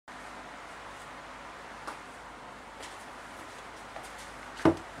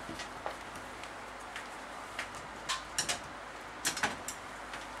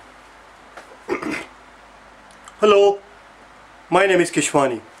Hello, my name is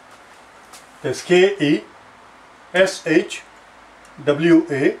Keshwani. That's Keshwani,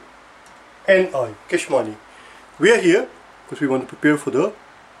 Keshwani. We are here because we want to prepare for the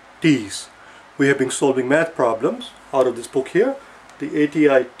TEAS. We have been solving math problems out of this book here, the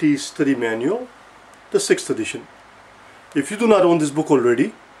ATI TEAS Study Manual, the 6th edition. If you do not own this book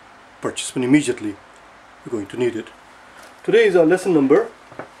already, purchase one immediately. You're going to need it. Today is our lesson number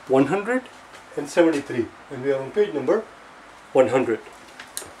 173 and we are on page number 100.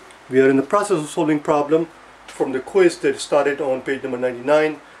 We are in the process of solving problem from the quiz that started on page number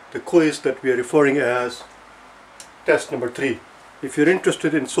 99, the quiz that we are referring as test number 3. If you're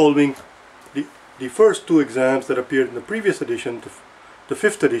interested in solving the first two exams that appeared in the previous edition, the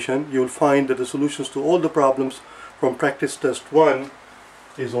 5th edition, you will find that the solutions to all the problems from practice test 1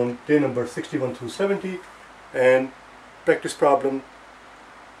 is on day number 61 through 70, and practice problem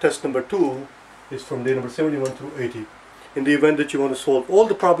test number 2 is from day number 71 through 80. In the event that you want to solve all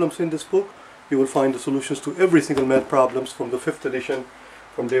the problems in this book, you will find the solutions to every single math problems from the 5th edition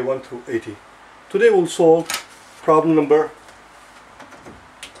from day 1 through 80. Today we'll solve problem number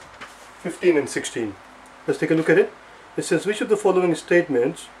 15 and 16. Let's take a look at it. It says which of the following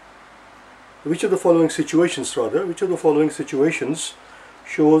situations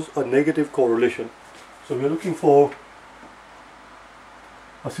shows a negative correlation. So we're looking for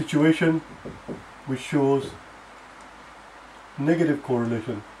a situation which shows negative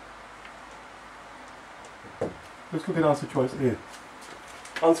correlation. Let's look at answer choice A.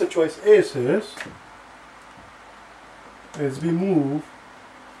 Answer choice A says, as we move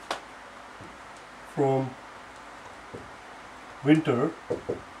from winter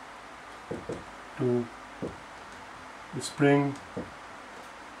to spring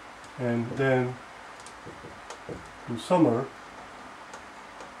and then to summer,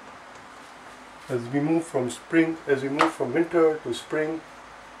 as we move from winter to spring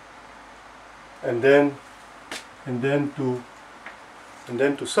and then to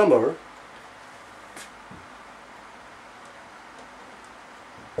summer,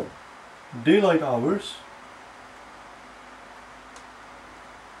 daylight hours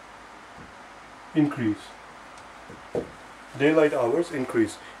increase. Daylight hours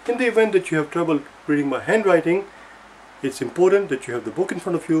increase. In the event that you have trouble reading my handwriting, it's important that you have the book in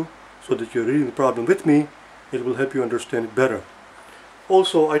front of you so that you're reading the problem with me. It will help you understand it better.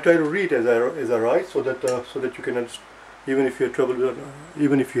 Also, I try to read as I write so that you can understand. Even if you had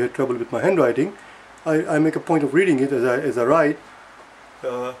trouble with my handwriting, I make a point of reading it as I write.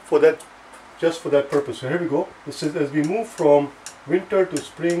 Just for that purpose. So here we go. It says as we move from winter to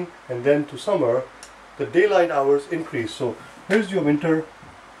spring and then to summer, the daylight hours increase. So here's your winter,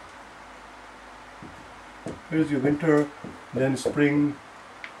 then spring,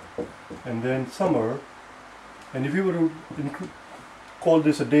 and then summer. And if you were to call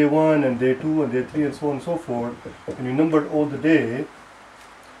this a day 1 and day 2 and day 3 and so on and so forth, and you numbered all the day,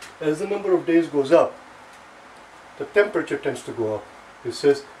 as the number of days goes up, the temperature tends to go up. It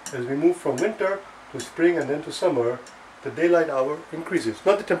says as we move from winter to spring and then to summer, the daylight hour increases.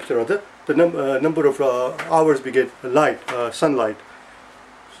 Not the temperature, rather, the number of hours we get sunlight.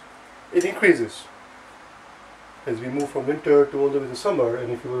 It increases as we move from winter to all the way to summer.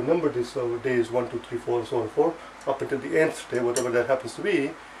 And if you will number these days 1, 2, 3, 4 and so on and so forth, up until the nth day, whatever that happens to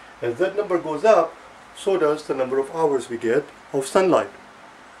be, as that number goes up, so does the number of hours we get of sunlight.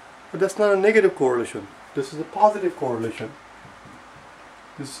 But that's not a negative correlation. This is a positive correlation.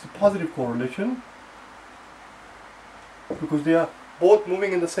 This is a positive correlation because they are both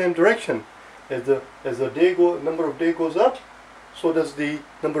moving in the same direction. As the number of day goes up, so does the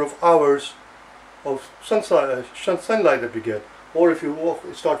number of hours of sunlight that we get. Or if you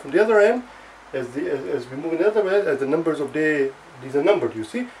start from the other end, as we move in the other way, as the numbers of day, these are numbered, you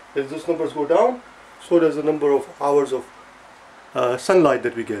see, as those numbers go down, so does the number of hours of sunlight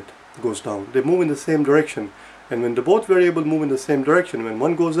that we get goes down. They move in the same direction, and when the both variables move in the same direction, when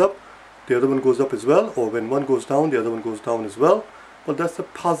one goes up, the other one goes up as well, or when one goes down, the other one goes down as well. Well, that's a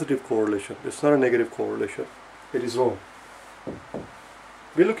positive correlation. It's not a negative correlation. It is wrong.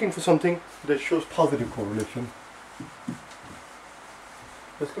 We're looking for something that shows positive correlation.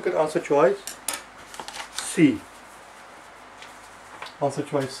 Let's look at answer choice C. Answer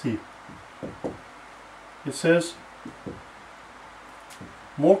choice C. It says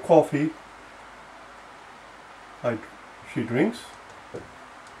more coffee she drinks.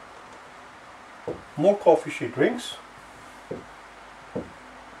 More coffee she drinks,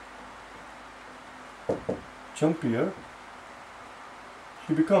 chumpier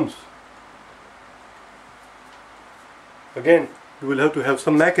she becomes. Again, we will have to have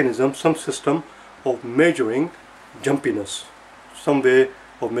some mechanism, some system of measuring jumpiness, some way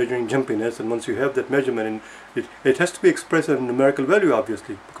of measuring jumpiness, and once you have that measurement, and it has to be expressed in a numerical value,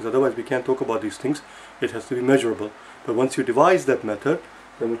 obviously, because otherwise we can't talk about these things. It has to be measurable. But once you devise that method,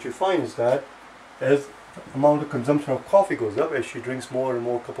 then what you find is that as the amount of consumption of coffee goes up, as she drinks more and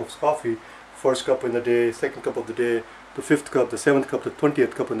more cups of coffee, first cup in the day, second cup of the day, the 5th cup, the 7th cup, the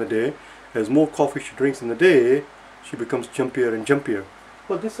 20th cup in the day, as more coffee she drinks in the day, she becomes jumpier and jumpier.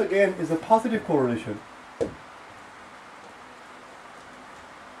 Well, this again is a positive correlation,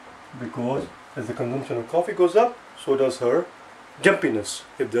 because as the consumption of coffee goes up, so does her jumpiness,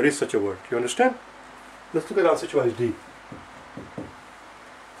 if there is such a word. You understand? Let's look at answer choice D.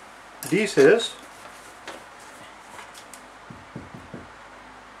 D says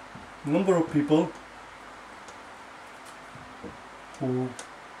number of people who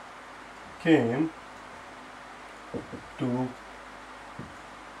came to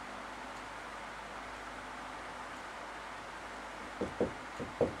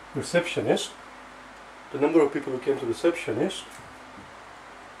receptionist, the number of people who came to receptionist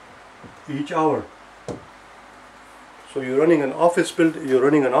each hour. So you're running an office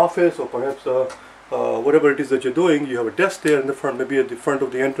or perhaps whatever it is that you're doing. You have a desk there in the front, maybe at the front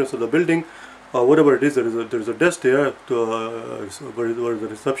of the entrance of the building, whatever it is. There's a desk there where the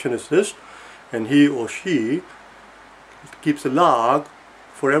receptionist is, and he or she keeps a log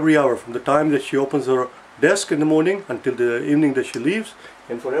for every hour, from the time that she opens her desk in the morning until the evening that she leaves,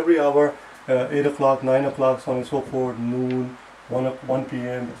 and for every hour, 8 o'clock, 9 o'clock, so on and so forth, noon, 1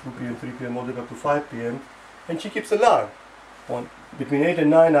 p.m., 2 p.m., 3 p.m., all the way up to 5 p.m. And she keeps a log. Between 8 and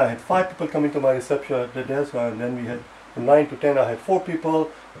 9, I had 5 people coming to my reception at the desk, and then we had from 9 to 10, I had 4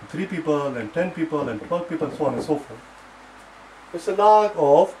 people, 3 people, and 10 people, and 12 people, and so on and so forth. It's a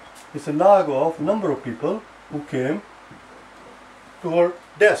log of number of people who came to her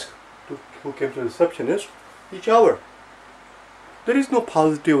desk, who came to the receptionist each hour. There is no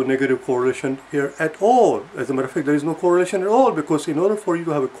positive or negative correlation here at all. As a matter of fact, there is no correlation at all, because in order for you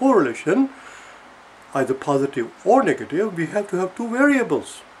to have a correlation, either positive or negative, we have to have two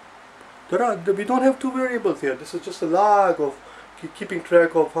variables. We don't have two variables here. This is just a log of keeping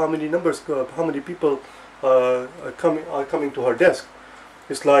track of how many numbers, how many people are coming to her desk.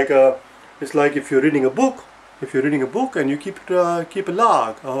 It's like if you're reading a book. If you're reading a book and you keep a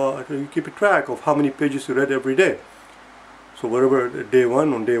log, you keep a track of how many pages you read every day. So whatever,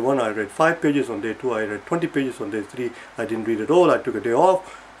 on day one I read 5 pages, on day 2 I read 20 pages, on day 3 I didn't read at all, I took a day off,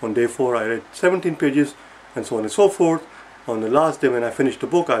 on day 4 I read 17 pages, and so on and so forth. On the last day when I finished the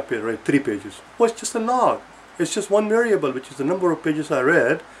book, I read 3 pages. Well, it's just a log. It's just one variable, which is the number of pages I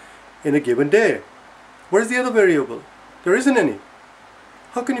read in a given day. Where's the other variable? There isn't any.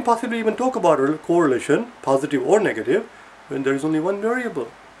 How can you possibly even talk about a correlation, positive or negative, when there is only one variable?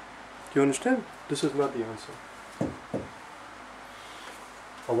 Do you understand? This is not the answer.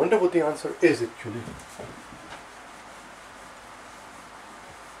 I wonder what the answer is actually.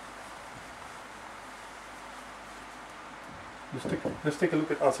 Let's take a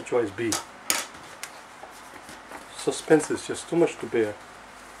look at answer choice B. Suspense is just too much to bear.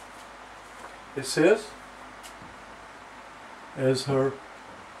 It says, as her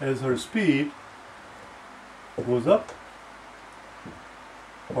speed goes up,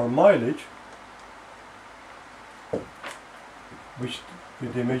 or mileage, which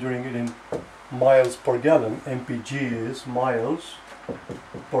they're measuring it in miles per gallon. MPG is miles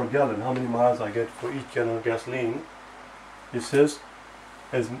per gallon, how many miles I get for each gallon of gasoline. It says,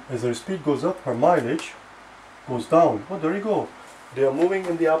 as her speed goes up, her mileage goes down. Oh, there you go. They are moving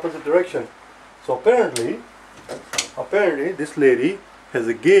in the opposite direction. So apparently this lady has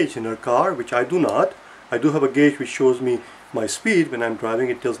a gauge in her car, which I do not. I do have a gauge which shows me my speed when I'm driving.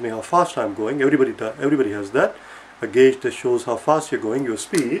 It tells me how fast I'm going. Everybody has that. A gauge that shows how fast you're going, your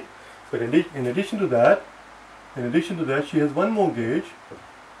speed. But in addition to that, she has one more gauge.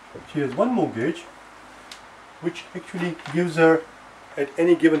 Which actually gives her, at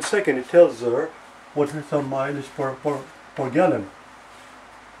any given second, it tells her what is her mileage per gallon.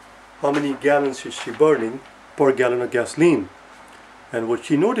 How many gallons is she burning per gallon of gasoline? And what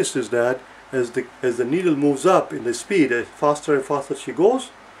she notices that as the needle moves up in the speed, as faster and faster she goes,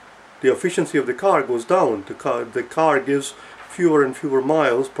 the efficiency of the car goes down. The car gives fewer and fewer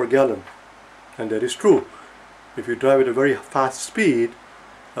miles per gallon, and that is true. If you drive at a very fast speed,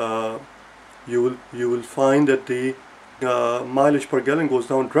 you will find that the mileage per gallon goes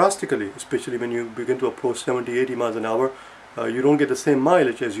down drastically, especially when you begin to approach 70-80 miles an hour. You don't get the same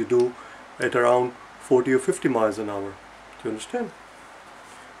mileage as you do at around 40 or 50 miles an hour. Do you understand?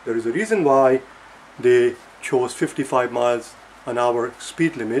 There is a reason why they chose 55 miles an hour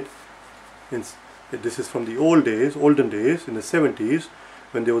speed limit This is from the olden days in the 70s,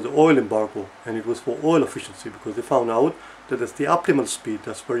 when there was an oil embargo, and it was for oil efficiency, because they found out that that's the optimal speed,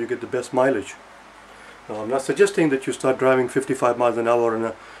 that's where you get the best mileage. Now, I'm not suggesting that you start driving 55 miles an hour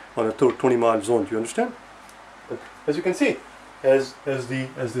on a 20-mile zone, do you understand? But as you can see, as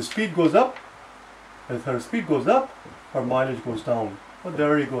the speed goes up, as her speed goes up, her mileage goes down. Well,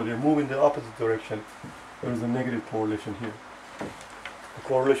 there you go, they move in the opposite direction. There is a negative correlation here. The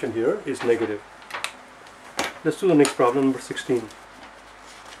correlation here is negative. Let's do the next problem, number 16.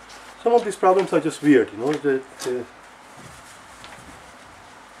 Some of these problems are just weird, you know.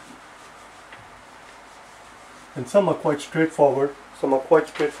 And some are quite straightforward. Some are quite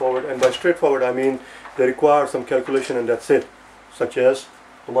straightforward, and by straightforward I mean they require some calculation and that's it. Such as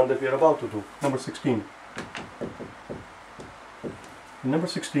the one that we are about to do, number 16. In number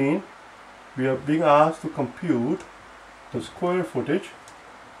 16, we are being asked to compute the square footage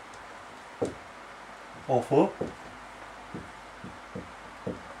of a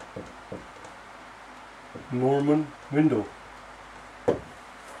Norman window.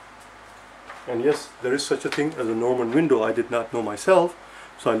 And yes, there is such a thing as a Norman window. I did not know myself,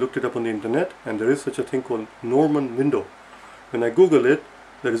 so I looked it up on the internet, and there is such a thing called Norman window. When I Google it,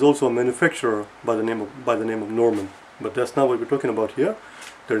 there is also a manufacturer by the name of Norman, but that's not what we're talking about here.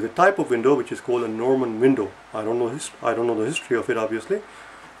 There is a type of window which is called a Norman window. I don't know the history of it, obviously,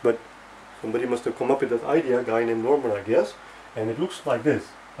 but somebody must have come up with that idea, a guy named Norman, I guess, and it looks like this.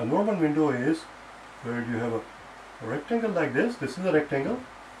 A Norman window is where you have a rectangle like this. This is a rectangle.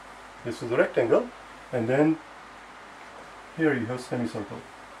 This is a rectangle, and then here you have semicircle,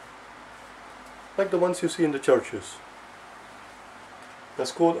 like the ones you see in the churches.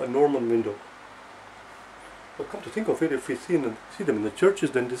 That's called a Norman window. But come to think of it, if we see them in the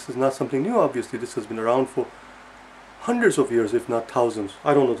churches, then this is not something new. Obviously, this has been around for hundreds of years, if not thousands.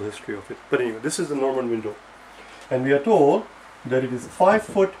 I don't know the history of it, but anyway, this is the Norman window, and we are told that it is 5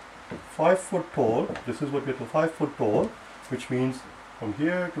 foot tall. This is what we are told, 5 foot tall, which means from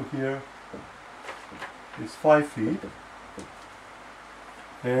here to here is 5 feet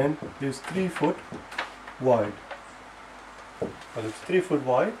and is 3 foot wide. Well, it's 3 foot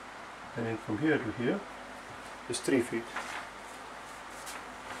wide, and then from here to here is 3 feet.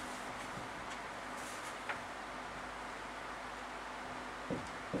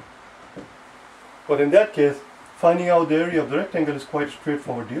 But in that case, finding out the area of the rectangle is quite a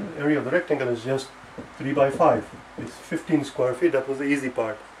straightforward deal. The area of the rectangle is just 3 by 5. It's 15 square feet. That was the easy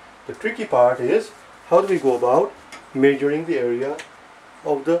part. The tricky part is, how do we go about measuring the area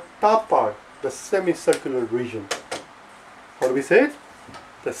of the top part, the semicircular region? How do we say it?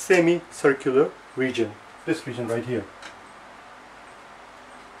 The semicircular region. This region right here.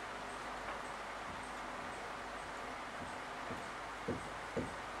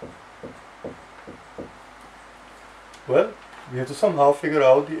 Well, we have to somehow figure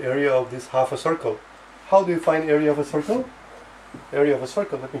out the area of this half a circle. How do you find area of a circle? Area of a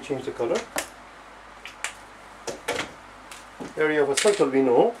circle, let me change the color. Area of a circle we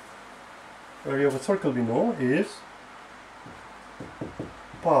know. Area of a circle we know is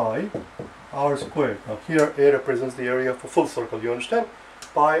pi r squared. Now here a represents the area of a full circle, you understand?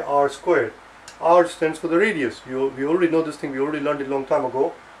 Pi r squared. R stands for the radius. We already know this thing, we already learned it a long time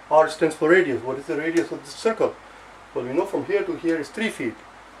ago. R stands for radius. What is the radius of this circle? Well, we know from here to here is 3 feet.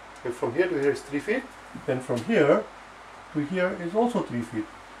 If from here to here is 3 feet, then from here to here is also 3 feet,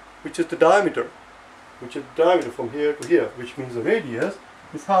 which is the diameter. Which is the diameter from here to here, which means the radius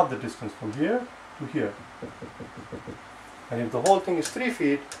is half the distance from here to here. And if the whole thing is 3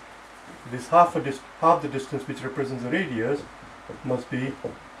 feet, this half the distance which represents the radius must be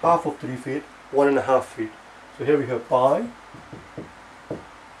half of 3 feet, 1.5 feet. So here we have pi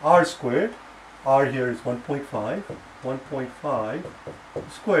r squared. R here is 1.5. 1.5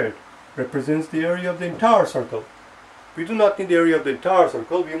 squared represents the area of the entire circle. We do not need the area of the entire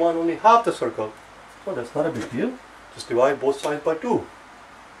circle, we want only half the circle. So that's not a big deal. Just divide both sides by 2.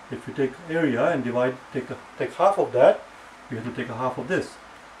 If you take area and take half of that, we have to take a half of this.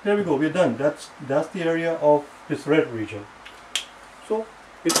 There we go, we're done. That's the area of this red region. So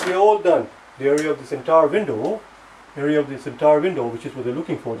we're all done. The area of this entire window, which is what they're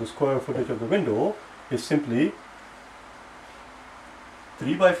looking for, the square footage of the window, is simply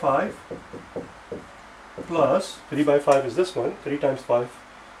 3 by 5 plus 3 by 5 is this one, 3 times 5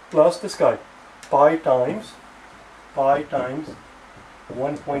 plus this guy, pi times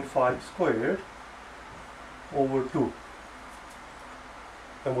 1.5 squared over 2.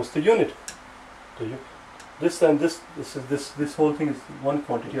 And what's the unit? This whole thing is one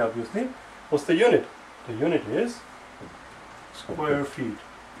quantity, obviously. What's the unit? The unit is square feet,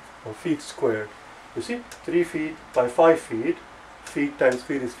 or feet squared. You see, 3 feet by 5 feet. Feet times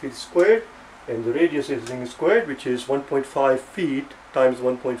feet is feet squared, and the radius is ring squared, which is 1.5 feet times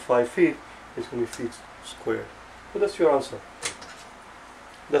 1.5 feet is going to be feet squared. So that's your answer.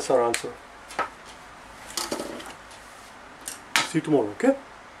 That's our answer. See you tomorrow, okay?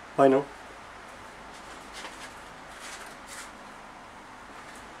 Bye now.